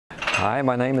Hi,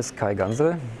 my name is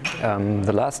Gensel.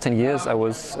 The last 10 years I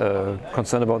was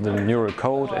concerned about the neural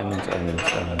code and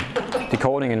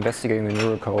decoding, investigating the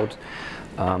neural code.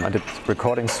 I did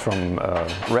recordings from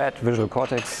red visual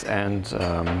cortex, and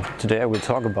today I will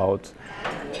talk about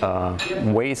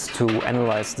ways to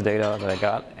analyze the data that I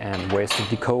got and ways to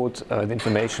decode the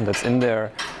information that's in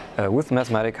there with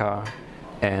Mathematica,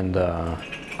 and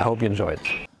I hope you enjoy it.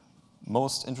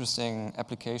 Most interesting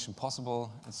application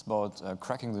possible is about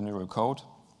cracking the neural code.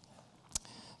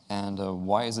 And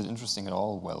why is it interesting at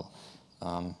all? Well,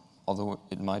 although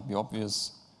it might be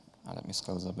obvious, let me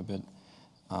scale this up a bit.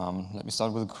 Let me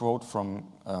start with a quote from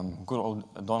good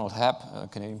old Donald Hebb, a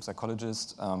Canadian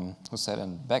psychologist, who said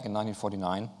back in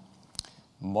 1949,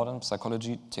 "Modern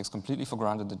psychology takes completely for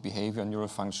granted that behavior and neural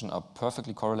function are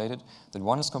perfectly correlated, that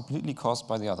one is completely caused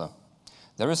by the other.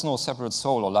 There is no separate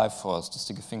soul or life force to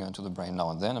stick a finger into the brain now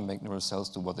and then and make neural cells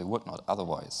do what they would not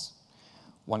otherwise.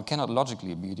 One cannot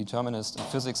logically be a determinist in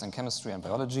physics and chemistry and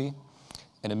biology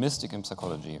and a mystic in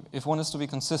psychology. If one is to be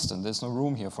consistent, there's no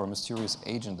room here for a mysterious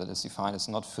agent that is defined as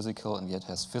not physical and yet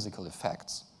has physical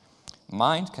effects.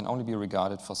 Mind can only be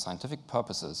regarded for scientific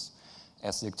purposes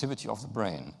as the activity of the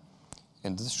brain,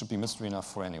 and this should be mystery enough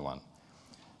for anyone."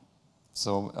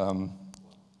 So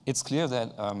it's clear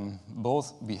that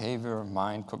both behavior,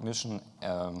 mind, cognition,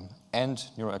 and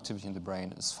neural activity in the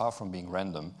brain is far from being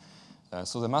random.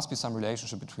 So there must be some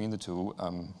relationship between the two,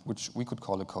 which we could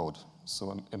call a code.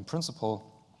 So in principle,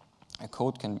 a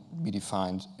code can be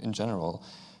defined in general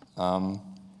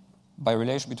by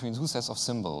relation between two sets of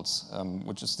symbols,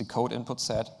 which is the code input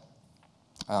set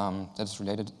that is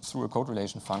related through a code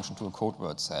relation function to a code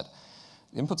word set.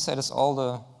 The input set is all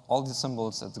the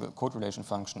symbols that the code relation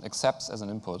function accepts as an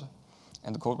input,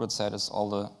 and the code word set is all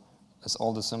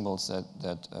the symbols that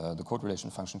the code relation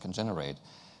function can generate.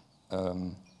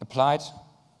 Applied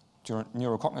to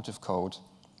neurocognitive code,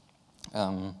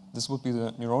 this would be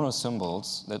the neuronal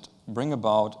symbols that bring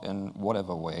about, in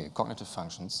whatever way, cognitive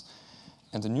functions,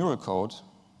 and the neural code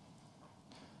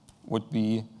would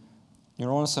be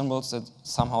neuronal symbols that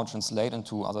somehow translate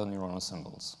into other neuronal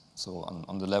symbols. So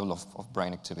on the level of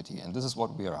brain activity. And this is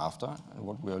what we are after and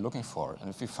what we are looking for. And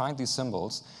if we find these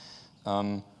symbols,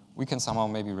 we can somehow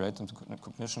maybe relate them to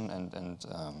cognition and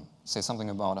say something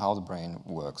about how the brain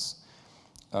works.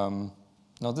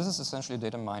 Now, this is essentially a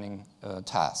data mining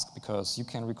task, because you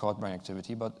can record brain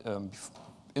activity, but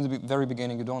in the very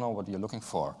beginning, you don't know what you're looking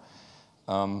for.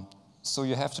 So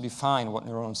you have to define what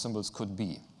neuronal symbols could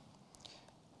be.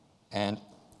 And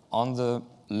on the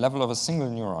level of a single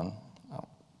neuron,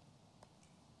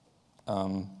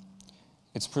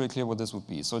 it's pretty clear what this would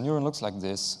be. So a neuron looks like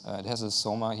this. It has a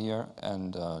soma here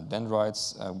and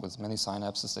dendrites with many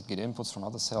synapses that get inputs from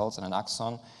other cells, and an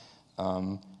axon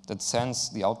that sends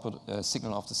the output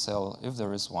signal of the cell, if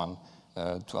there is one,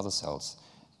 to other cells.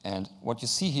 And what you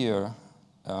see here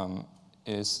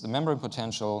is the membrane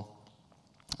potential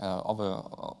of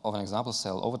an example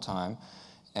cell over time,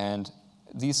 and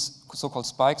these so-called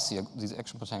spikes here, these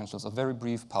action potentials, are very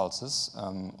brief pulses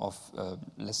of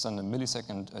less than a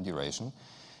millisecond duration.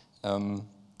 And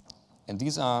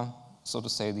these are, so to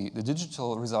say, the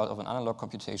digital result of an analog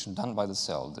computation done by the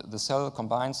cell. The cell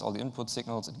combines all the input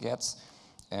signals it gets,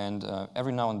 and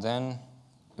every now and then,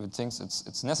 if it thinks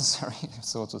it's necessary,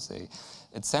 so to say,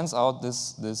 it sends out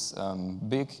this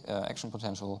big action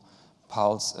potential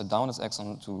pulse down its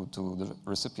axon to the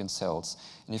recipient cells.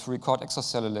 And if you record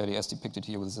extracellularly, as depicted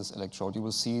here with this electrode, you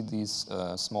will see these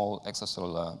small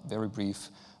extracellular, very brief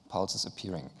pulses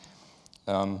appearing.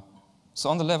 So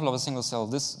on the level of a single cell,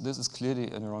 this is clearly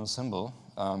a neuronal symbol,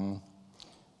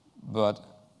 but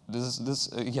this is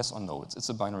yes or no. It's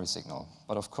a binary signal.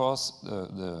 But of course,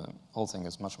 the whole thing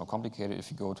is much more complicated.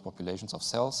 If you go to populations of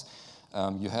cells,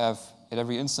 you have, at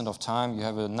every instant of time, you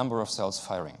have a number of cells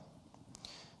firing.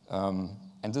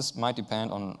 And this might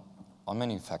depend on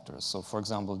many factors. So, for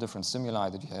example, different stimuli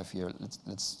that you have here.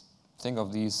 Let's think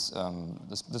of these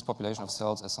this population of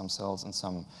cells as some cells in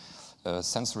some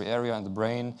sensory area in the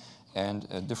brain, and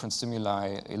different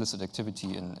stimuli elicit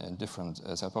activity in different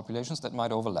cell populations that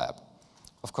might overlap.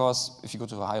 Of course, if you go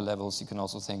to higher levels, you can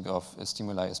also think of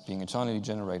stimuli as being internally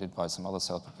generated by some other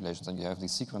cell populations, and you have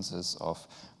these sequences of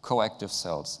coactive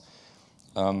cells.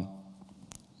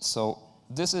 So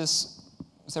this is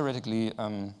theoretically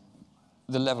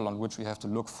the level on which we have to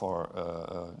look for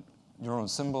neuronal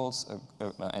symbols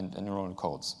and neuronal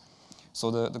codes.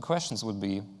 So the questions would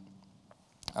be,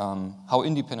 how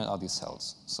independent are these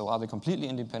cells? So are they completely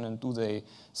independent? Do they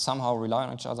somehow rely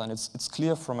on each other? And it's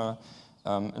clear from a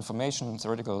information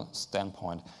theoretical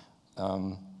standpoint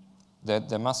that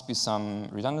there must be some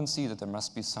redundancy, that there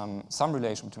must be some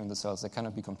relation between the cells. They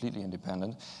cannot be completely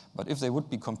independent. But if they would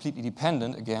be completely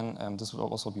dependent, again, this would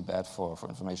also be bad for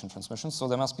information transmission. So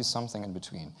there must be something in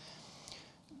between.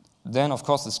 Then, of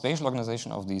course, the spatial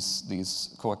organization of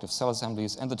these coactive cell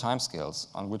assemblies and the timescales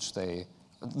on which the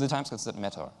timescales that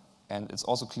matter. And it's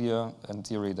also clear in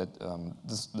theory that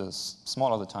the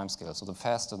smaller the timescale, so the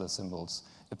faster the symbols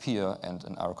appear and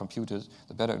are computed,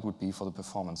 the better it would be for the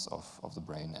performance of the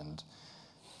brain and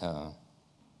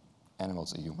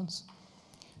animals or humans.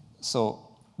 So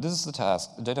this is the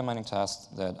task, the data mining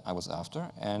task that I was after,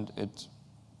 and it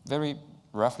very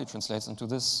roughly translates into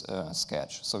this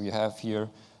sketch. So you have here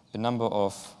a number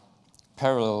of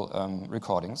parallel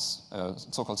recordings,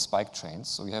 so-called spike trains.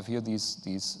 So you have here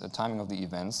these timing of the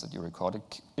events that you recorded.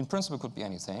 In principle, could be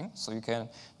anything. So you can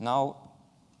now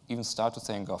even start to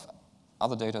think of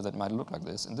other data that might look like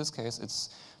this. In this case,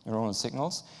 it's neuronal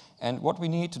signals. And what we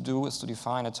need to do is to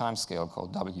define a time scale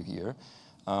called W here,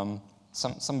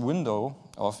 some window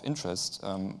of interest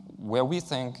where we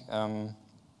think the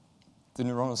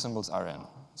neuronal symbols are in.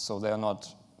 So they're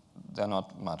not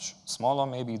much smaller,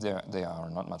 maybe they are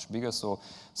not much bigger, so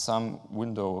some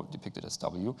window depicted as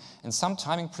W, and some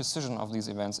timing precision of these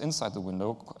events inside the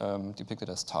window depicted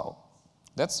as tau.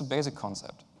 That's the basic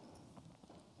concept.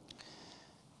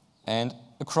 And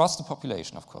across the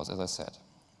population, of course, as I said.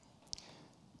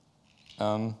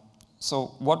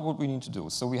 So what would we need to do?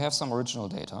 So we have some original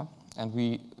data, and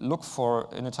we look for,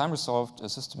 in a time-resolved,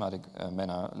 systematic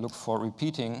manner, look for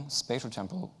repeating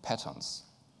spatial-temporal patterns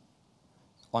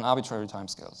on arbitrary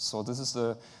timescales. So this is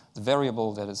the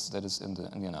variable that is in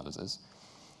the analysis,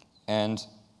 and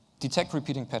detect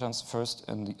repeating patterns first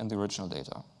in the original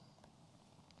data.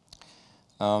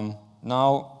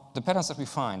 Now the patterns that we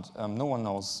find, no one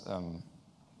knows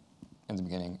in the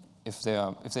beginning if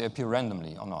they appear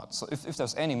randomly or not. So if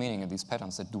there's any meaning in these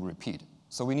patterns that do repeat.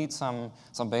 So we need some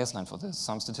baseline for this,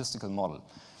 some statistical model.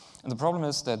 And the problem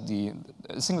is that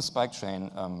a single spike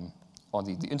train or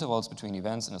the intervals between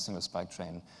events in a single spike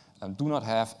train do not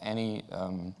have any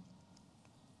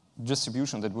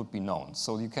distribution that would be known.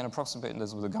 So you can approximate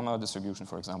this with a gamma distribution,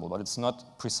 for example, but it's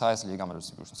not precisely a gamma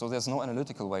distribution. So there's no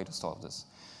analytical way to solve this.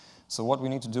 So what we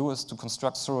need to do is to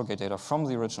construct surrogate data from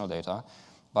the original data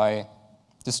by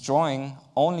destroying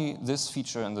only this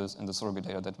feature in the surrogate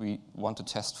data that we want to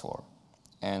test for.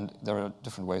 And there are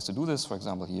different ways to do this. For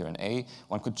example, here in A,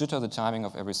 one could jitter the timing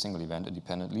of every single event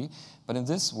independently. But in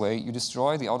this way, you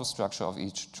destroy the autostructure of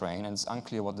each train, and it's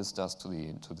unclear what this does to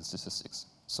the statistics.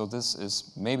 So this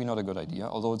is maybe not a good idea,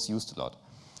 although it's used a lot.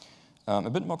 A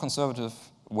bit more conservative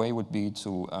way would be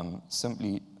to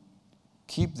simply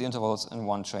keep the intervals in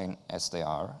one train as they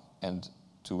are, and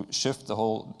to shift the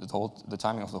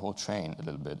timing of the whole train a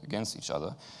little bit against each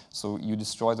other. So you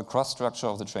destroy the cross structure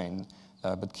of the train,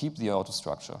 but keep the auto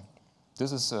structure.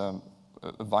 This is a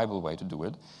viable way to do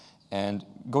it. And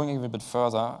going even a bit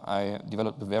further, I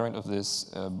developed a variant of this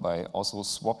by also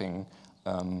swapping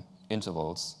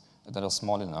intervals that are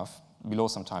small enough, below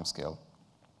some time scale,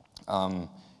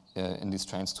 in these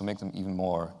trains to make them even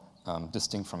more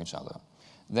distinct from each other.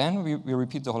 Then we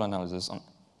repeat the whole analysis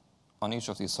on each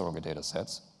of these surrogate data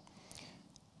sets.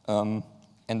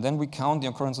 And then we count the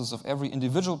occurrences of every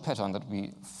individual pattern that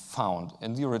we found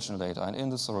in the original data and in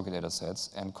the surrogate data sets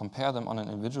and compare them on an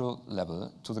individual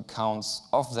level to the counts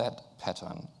of that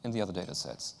pattern in the other data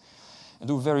sets. And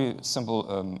do a very simple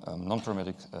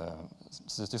non-parametric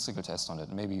statistical test on it,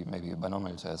 maybe a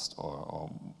binomial test or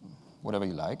whatever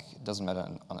you like. It doesn't matter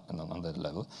on that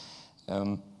level.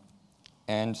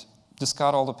 And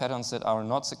discard all the patterns that are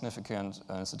not significant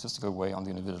in a statistical way on the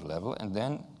individual level, and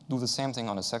then do the same thing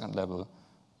on a second level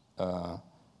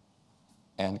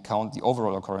and count the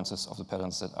overall occurrences of the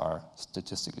patterns that are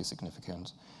statistically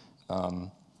significant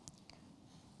and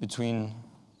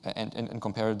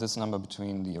compare this number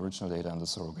between the original data and the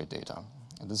surrogate data.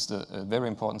 And this is a very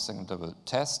important second level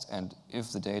test, and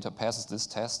if the data passes this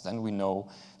test, then we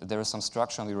know that there is some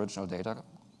structure in the original data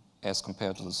as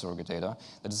compared to the surrogate data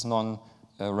that is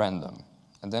non-random.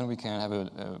 And then we can have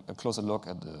a closer look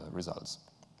at the results.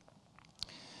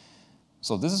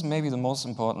 So this is maybe the most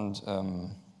important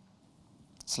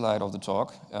slide of the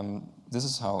talk. This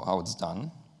is how it's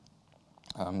done.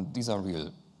 These are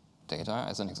real data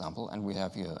as an example, and we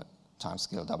have here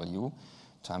timescale W,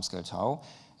 timescale tau,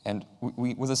 and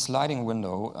with a sliding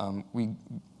window, we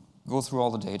go through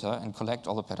all the data and collect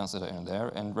all the patterns that are in there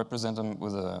and represent them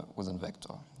with a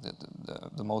vector.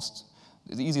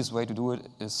 The easiest way to do it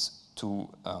is to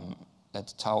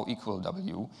let tau equal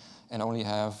W and only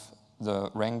have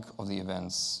the rank of the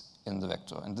events in the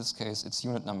vector. In this case, it's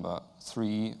unit number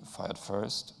 3 fired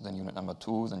first, then unit number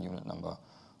 2, then unit number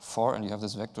 4, and you have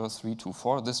this vector 3, 2,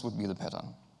 4. This would be the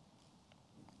pattern.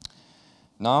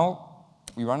 Now,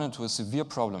 we run into a severe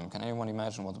problem. Can anyone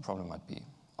imagine what the problem might be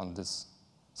on this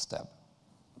step?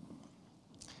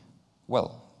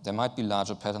 Well, there might be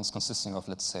larger patterns consisting of,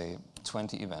 let's say,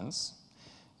 20 events,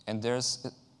 and there's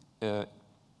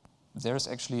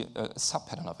actually a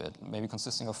sub-pattern of it, maybe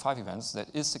consisting of 5 events that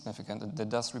is significant and that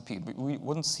does repeat. We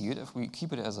wouldn't see it if we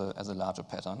keep it as a larger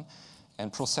pattern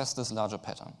and process this larger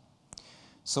pattern.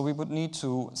 So we would need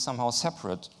to somehow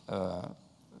separate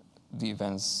the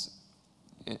events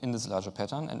in this larger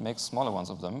pattern and make smaller ones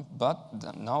of them, but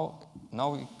now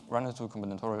we run into a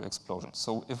combinatorial explosion.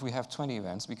 So if we have 20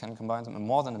 events, we can combine them in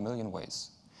more than 1 million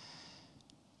ways.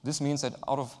 This means that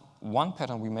out of one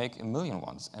pattern we make 1 million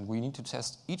ones, and we need to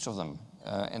test each of them.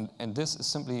 And this is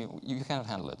simply, you cannot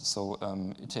handle it. So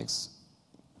it takes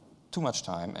too much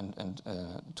time and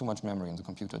too much memory in the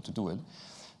computer to do it.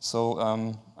 So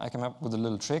I came up with a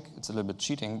little trick. It's a little bit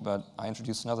cheating, but I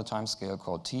introduced another time scale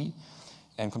called T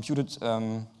and computed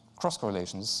cross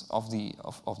correlations of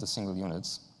the single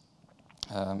units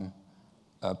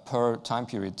per time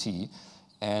period T.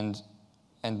 And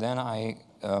then I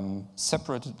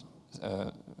separated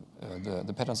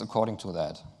the patterns according to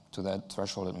that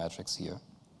thresholded matrix here.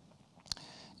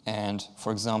 And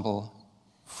for example,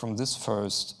 from this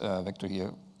first vector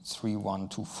here, 3, 1,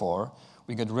 2, 4,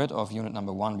 we get rid of unit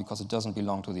number 1 because it doesn't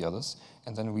belong to the others,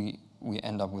 and then we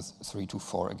end up with 3, 2,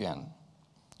 4 again.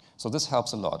 So this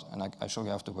helps a lot, and I show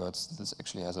you afterwards this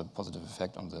actually has a positive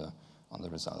effect on the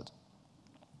result.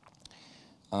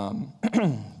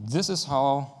 This is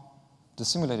how the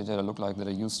simulated data look like that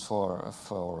are used for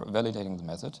validating the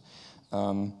method.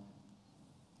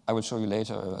 I will show you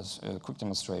later a quick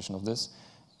demonstration of this.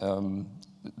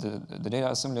 The data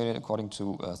are simulated according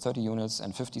to 30 units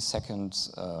and 50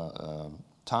 seconds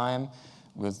time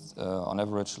with, on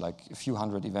average, like a few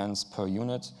hundred events per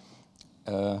unit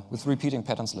with repeating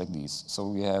patterns like these. So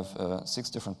we have 6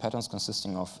 different patterns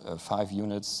consisting of 5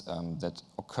 units that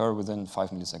occur within 5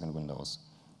 millisecond windows.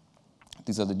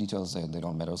 These are the details, they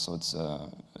don't matter, so it's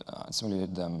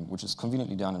simulated them, which is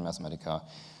conveniently done in Mathematica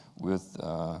with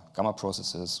gamma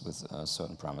processes with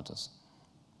certain parameters.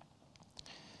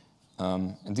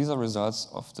 And these are results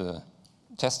of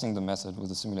testing the method with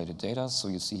the simulated data. So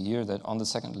you see here that on the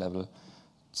second level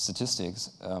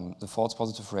statistics, the false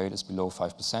positive rate is below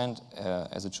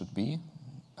 5%, as it should be.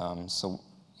 So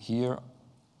here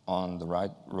on the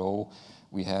right row,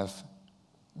 we have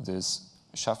this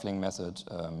shuffling method,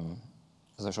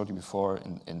 as I showed you before,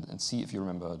 in C, if you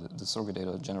remember, the surrogate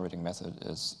data generating method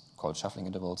is called shuffling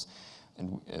intervals,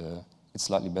 and it's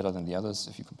slightly better than the others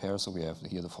if you compare. So we have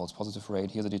here the false positive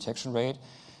rate, here the detection rate.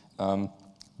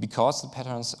 Because the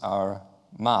patterns are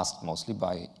masked mostly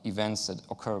by events that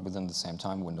occur within the same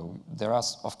time window, there are,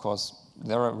 of course,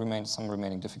 some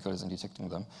remaining difficulties in detecting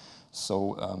them.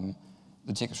 So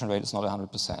the detection rate is not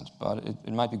 100%, but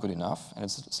it might be good enough, and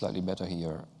it's slightly better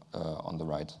here on the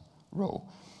right row.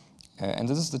 And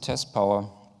this is the test power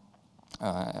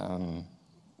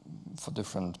for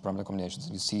different parameter combinations.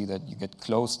 You see that you get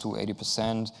close to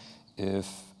 80% if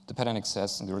the pattern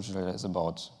excess in the original data is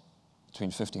about between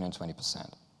 15 and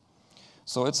 20%.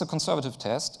 So it's a conservative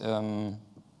test.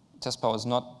 Test power is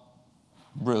not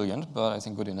brilliant, but I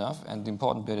think good enough. And the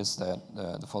important bit is that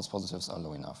the false positives are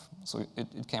low enough. So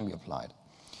it can be applied.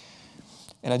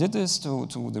 And I did this to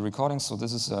the recordings. So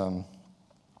this is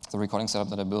the recording setup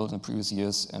that I built in previous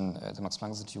years at the Max Planck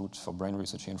Institute for Brain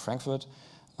Research here in Frankfurt.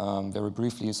 Very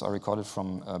briefly, so I recorded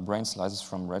from brain slices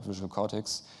from right visual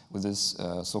cortex with this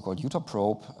so-called Utah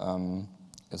probe.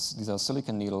 These are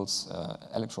silicon needles,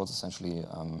 electrodes essentially,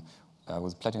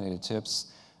 with platinated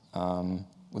tips,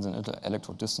 with an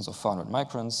electrode distance of 400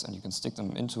 microns, and you can stick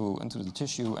them into the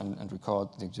tissue and record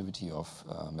the activity of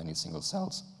many single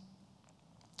cells.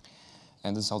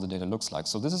 And this is how the data looks like.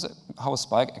 So this is how a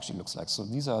spike actually looks like. So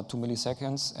these are 2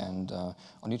 milliseconds, and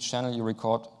on each channel you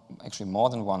record actually more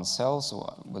than one cell.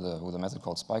 So with a method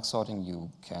called spike sorting,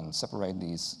 you can separate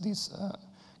these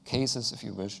cases, if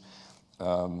you wish,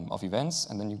 of events,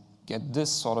 and then you get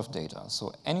this sort of data.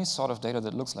 So any sort of data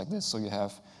that looks like this, so you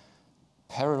have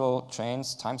parallel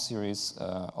trains, time series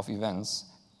of events,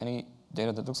 any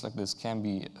data that looks like this can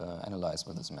be analyzed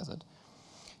with this method.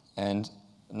 And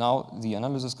now the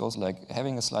analysis goes like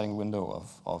having a sliding window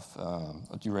of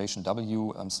a duration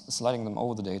W, sliding them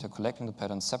over the data, collecting the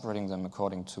patterns, separating them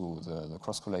according to the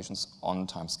cross correlations on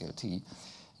timescale T,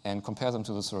 and compare them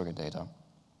to the surrogate data.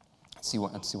 See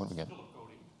what we get.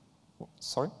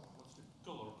 Sorry? What's the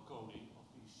color coding of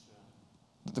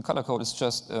these? The color code is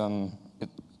just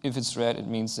if it's red, it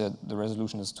means that the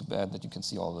resolution is too bad that you can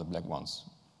see all the black ones.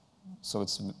 So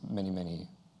it's many, many,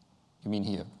 you mean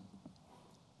here.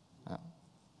 Yeah.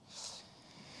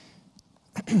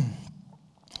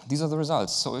 These are the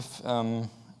results. So if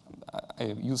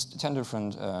I used 10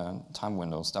 different time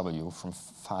windows, W, from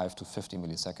 5 to 50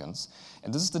 milliseconds.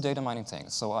 And this is the data mining thing.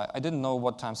 So I didn't know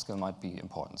what time scale might be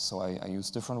important. So I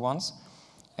used different ones.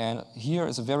 And here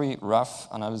is a very rough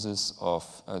analysis of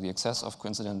the excess of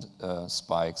coincident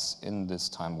spikes in this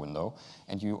time window.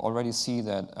 And you already see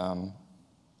that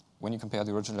when you compare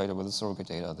the original data with the surrogate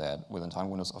data, that within time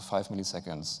windows of 5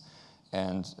 milliseconds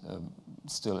and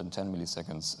still in 10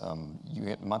 milliseconds, you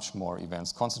get much more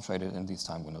events concentrated in these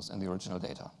time windows in the original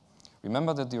data.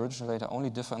 Remember that the original data only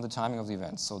differ in the timing of the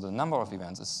events, so the number of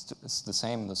events is the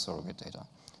same in the surrogate data.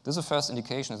 This is the first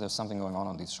indication that there's something going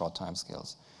on these short time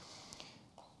scales.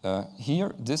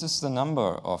 Here, this is the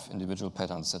number of individual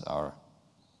patterns that are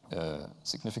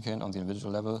significant on the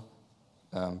individual level,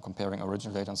 comparing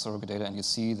original data and surrogate data, and you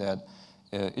see that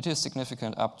it is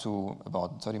significant up to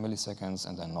about 30 milliseconds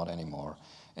and then not anymore.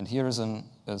 And here is an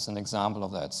example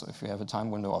of that. So if you have a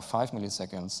time window of 5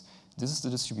 milliseconds, this is the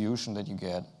distribution that you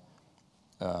get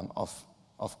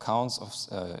of counts of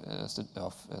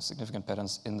significant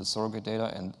patterns in the surrogate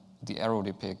data, and the arrow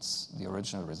depicts the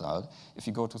original result. If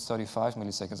you go to 35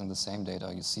 milliseconds in the same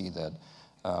data, you see that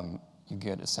you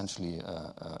get essentially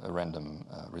a random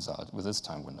result with this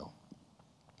time window.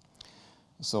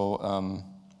 So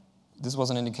this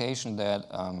was an indication that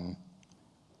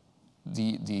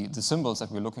the symbols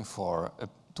that we're looking for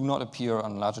do not appear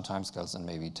on larger timescales than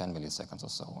maybe 10 milliseconds or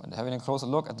so. And having a closer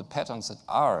look at the patterns that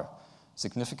are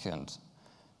significant,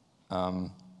 now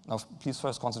please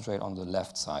first concentrate on the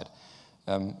left side.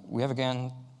 We have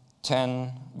again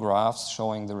 10 graphs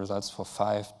showing the results for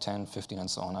 5, 10, 15, and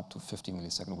so on, up to 50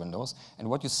 millisecond windows. And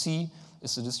what you see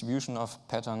is the distribution of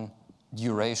pattern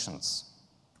durations.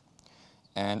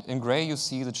 And in gray, you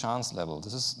see the chance level.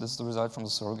 This is the result from the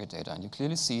surrogate data. And you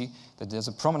clearly see that there's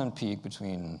a prominent peak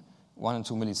between 1 and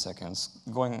 2 milliseconds,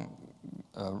 going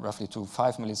roughly to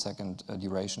 5 millisecond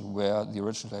duration, where the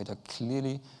original data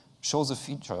clearly shows a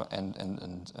feature and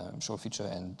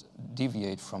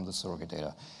deviate from the surrogate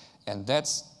data. And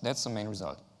that's the main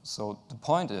result. So the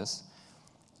point is,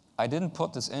 I didn't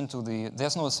put this into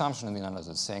there's no assumption in the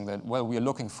analysis saying that, well, we are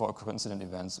looking for coincident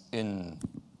events in,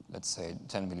 let's say,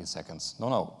 10 milliseconds.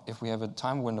 No. If we have a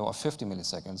time window of 50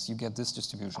 milliseconds, you get this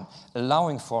distribution,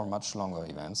 allowing for much longer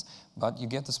events, but you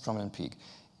get this prominent peak.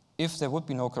 If there would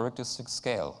be no characteristic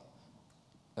scale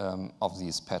of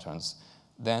these patterns,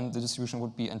 then the distribution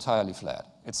would be entirely flat.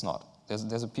 It's not.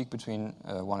 There's a peak between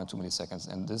 1 and 2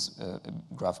 milliseconds, and this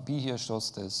graph B here shows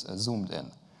this zoomed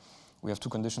in. We have two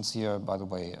conditions here, by the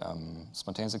way,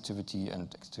 spontaneous activity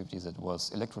and activity that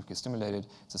was electrically stimulated.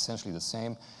 It's essentially the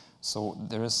same. So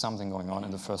there is something going on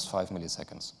in the first 5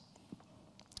 milliseconds.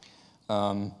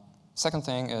 Second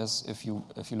thing is, if you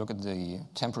look at the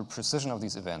temporal precision of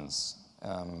these events,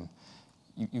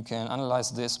 you can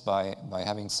analyze this by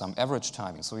having some average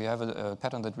timing. So you have a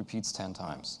pattern that repeats 10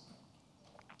 times.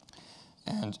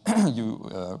 And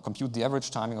you compute the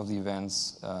average timing of the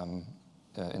events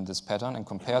in this pattern and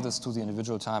compare this to the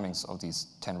individual timings of these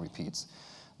 10 repeats.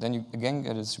 Then you again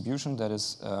get a distribution that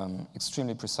is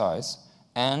extremely precise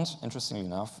and, interestingly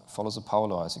enough, follows a power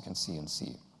law, as you can see in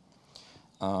C.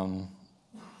 I'll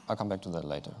come back to that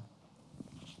later.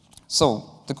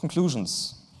 So, the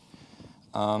conclusions.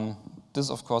 This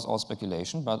is, of course, all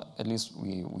speculation, but at least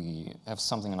we have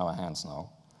something in our hands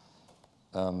now.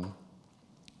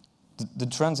 The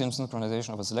transient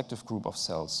synchronization of a selective group of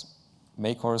cells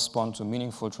may correspond to a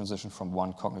meaningful transition from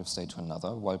one cognitive state to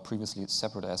another, while previously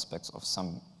separate aspects of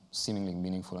some seemingly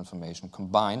meaningful information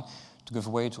combine to give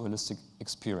way to a holistic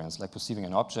experience, like perceiving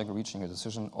an object, reaching a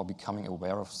decision, or becoming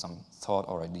aware of some thought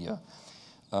or idea.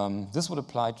 This would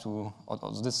apply to,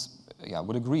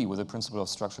 would agree with the principle of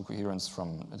structural coherence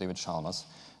from David Chalmers,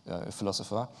 a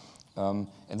philosopher. And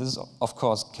this is, of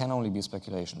course, can only be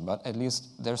speculation, but at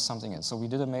least there's something in. So we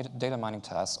did a data mining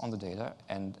task on the data,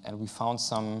 and we found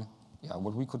some,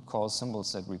 what we could call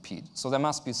symbols that repeat. So there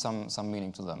must be some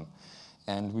meaning to them,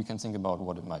 and we can think about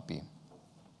what it might be.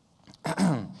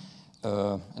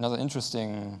 Another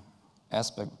interesting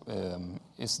aspect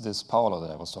is this power law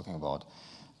that I was talking about.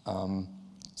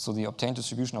 So the obtained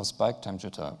distribution of spike time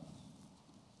jitter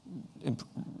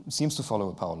seems to follow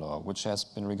a power law, which has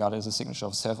been regarded as a signature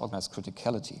of self-organized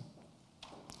criticality.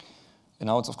 And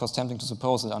now it's of course tempting to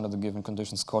suppose that under the given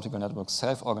conditions, cortical networks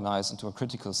self-organize into a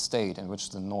critical state in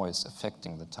which the noise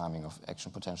affecting the timing of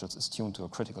action potentials is tuned to a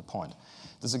critical point.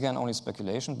 This is again only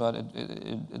speculation, but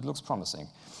it looks promising.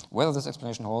 Whether this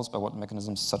explanation holds, by what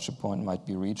mechanisms such a point might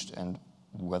be reached, and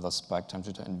whether spike time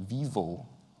jitter in vivo,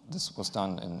 this was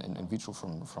done in vitro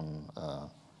from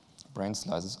brain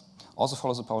slices, also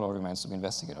follows Apollo, remains to be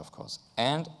investigated, of course.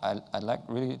 And I'd like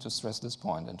really to stress this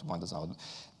point and to point this out,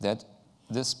 that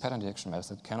this pattern detection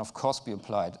method can, of course, be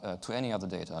applied to any other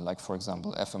data, like, for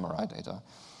example, fMRI data,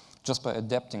 just by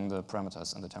adapting the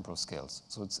parameters and the temporal scales.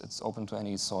 So it's open to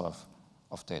any sort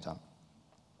of data.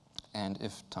 And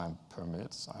if time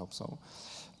permits, I hope so,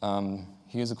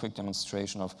 here's a quick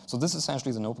demonstration of, so this is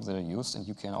essentially the notebook that I used, and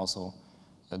you can also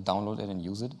download it and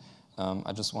use it.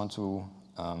 I just want to,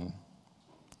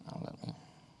 let me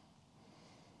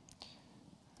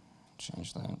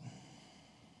change that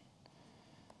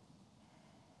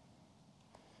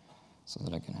so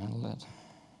that I can handle it.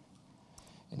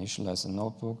 Initialize the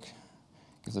notebook,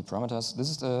 give the parameters. This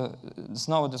is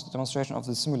now a demonstration of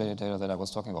the simulated data that I was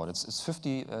talking about. It's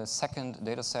 50-second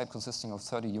data set consisting of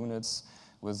 30 units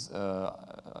with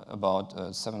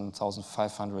about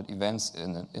 7,500 events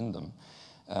in them.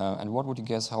 And what would you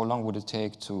guess, how long would it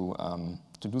take to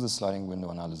do the sliding window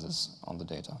analysis on the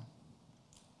data?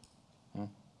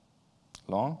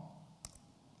 Long?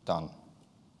 Done.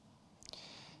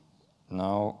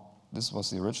 Now, this was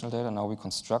the original data. Now we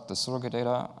construct the surrogate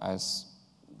data. I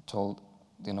told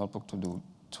the notebook to do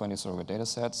 20 surrogate data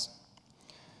sets.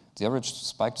 The average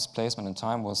spike displacement in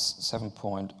time was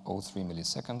 7.03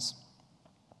 milliseconds.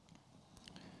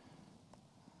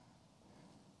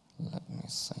 Let me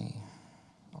see.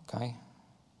 Okay.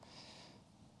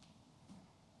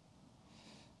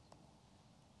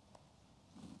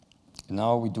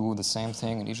 Now we do the same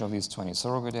thing in each of these 20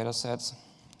 surrogate data sets.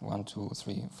 1, 2,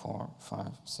 3, 4, 5,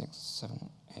 6, 7,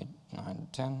 8, 9,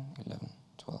 10, 11,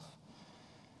 12.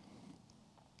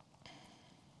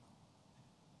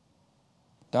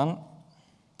 Done.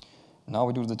 Now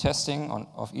we do the testing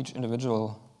of each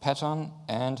individual pattern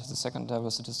and the second level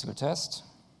statistical test.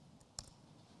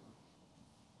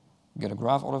 Get a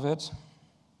graph out of it.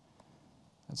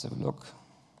 Let's have a look.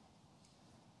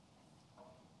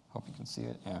 Hope you can see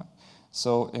it. Yeah.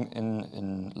 So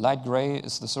in light gray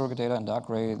is the surrogate data, and dark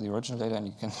gray the original data, and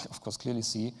you can of course clearly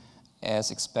see,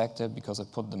 as expected, because I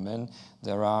put them in,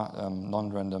 there are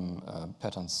non-random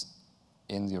patterns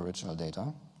in the original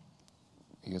data.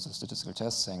 Here's a statistical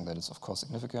test saying that it's of course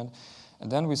significant. And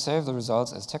then we save the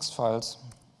results as text files.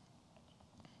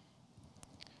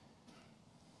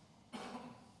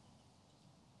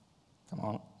 Come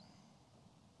on.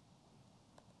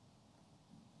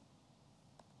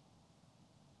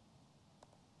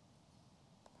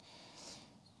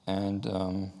 And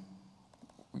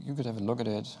you could have a look at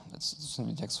it. It's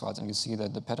simply text files, and you see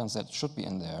that the patterns that should be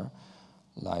in there,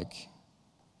 like,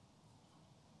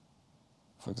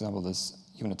 for example, this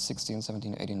unit 16,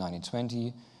 17, 18, 19,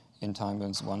 20, in time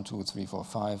bands 1, 2, 3, 4,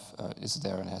 5, is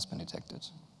there and has been detected.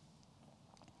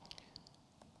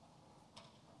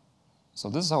 So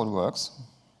this is how it works.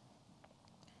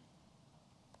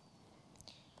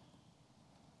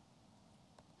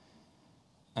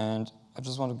 And I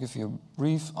just want to give you a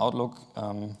brief outlook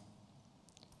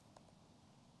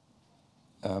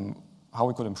how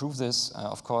we could improve this.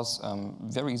 Of course,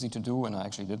 very easy to do, and I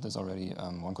actually did this already.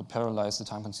 One could parallelize the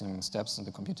time-consuming steps in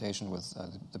the computation with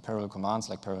the parallel commands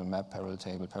like parallel map, parallel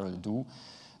table, parallel do.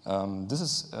 This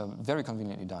is very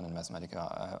conveniently done in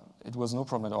Mathematica. It was no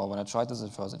problem at all. When I tried this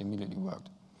at first, it immediately worked.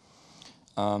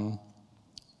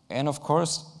 And of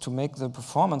course, to make the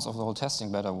performance of the whole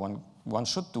testing better, one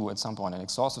should do at some point an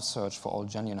exhaustive search for all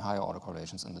genuine higher order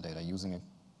correlations in the data using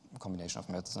a combination of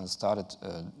methods, and I started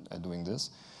doing this.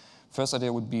 First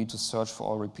idea would be to search for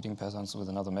all repeating patterns with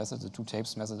another method, the two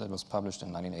tapes method that was published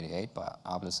in 1988 by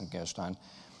Ablis and Gerstein,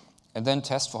 and then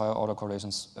test for higher order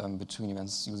correlations between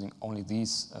events using only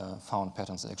these found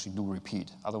patterns that actually do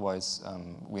repeat. Otherwise,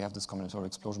 we have this combinatorial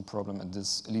explosion problem, and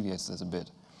this alleviates this a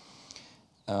bit.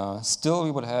 Still,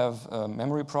 we would have a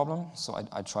memory problem, so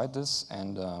I tried this,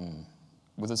 and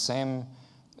with the same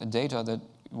data that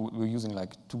we're using,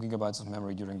 like 2 gigabytes of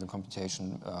memory during the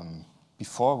computation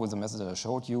before with the method that I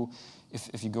showed you,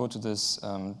 if you go to this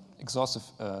exhaustive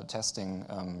testing,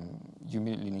 you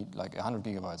immediately need like 100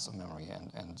 gigabytes of memory,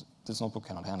 and this notebook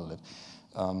cannot handle it.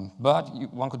 But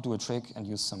one could do a trick and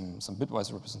use some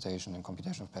bitwise representation and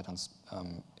computation of patterns.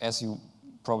 As you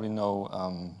probably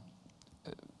know,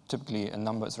 typically a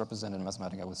number is represented in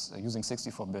Mathematica with using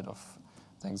 64-bit of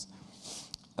things.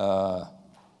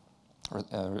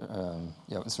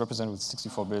 it's represented with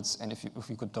 64 bits, and if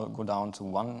you could go down to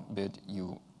 1 bit,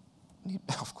 you need,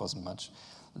 of course, much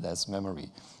less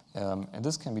memory. And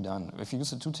this can be done. If you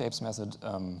use the 2 tapes method,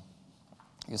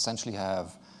 you essentially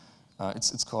have,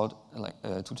 it's called like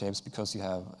 2 tapes because you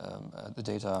have the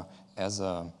data as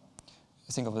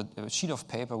think of a sheet of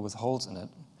paper with holes in it.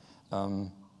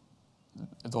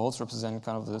 The holes represent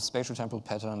kind of the spatial temporal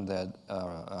pattern that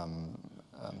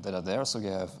are there. So you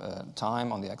have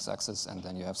time on the x-axis, and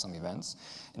then you have some events.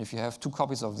 And if you have 2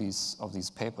 copies of these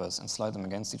papers and slide them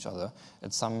against each other,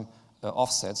 at some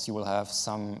offsets, you will have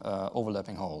some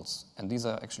overlapping holes. And these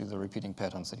are actually the repeating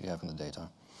patterns that you have in the data.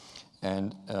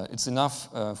 And it's enough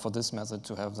for this method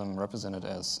to have them represented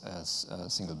as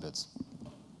single bits.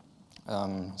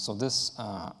 So this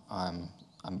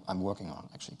I'm working on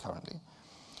actually currently.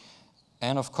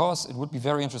 And of course, it would be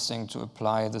very interesting to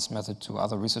apply this method to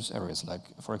other research areas, like,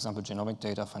 for example, genomic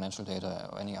data, financial data,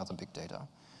 or any other big data.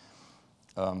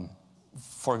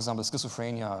 For example,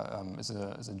 schizophrenia is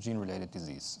a gene-related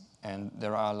disease. And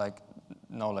there are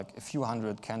now a few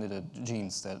hundred candidate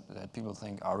genes that people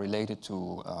think are related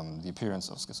to the appearance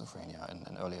of schizophrenia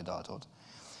in early adulthood.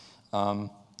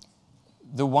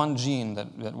 The one gene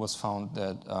that was found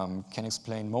that can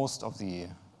explain most of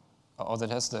or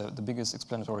that has the biggest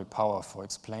explanatory power for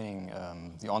explaining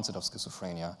the onset of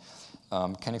schizophrenia,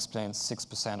 can explain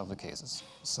 6% of the cases.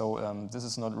 So this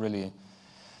is not really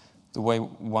the way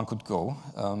one could go.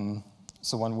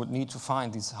 So one would need to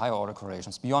find these higher order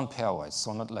correlations beyond pairwise,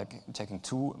 so not like taking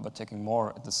 2, but taking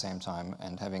more at the same time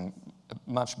and having a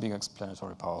much bigger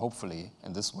explanatory power, hopefully,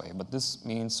 in this way. But this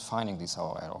means finding these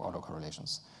higher order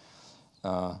correlations.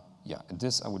 And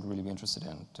this I would really be interested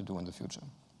in to do in the future.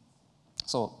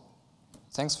 So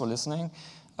thanks for listening.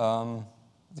 The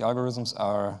algorithms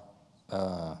are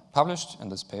published in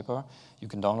this paper. You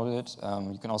can download it.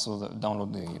 You can also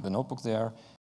download the notebook there.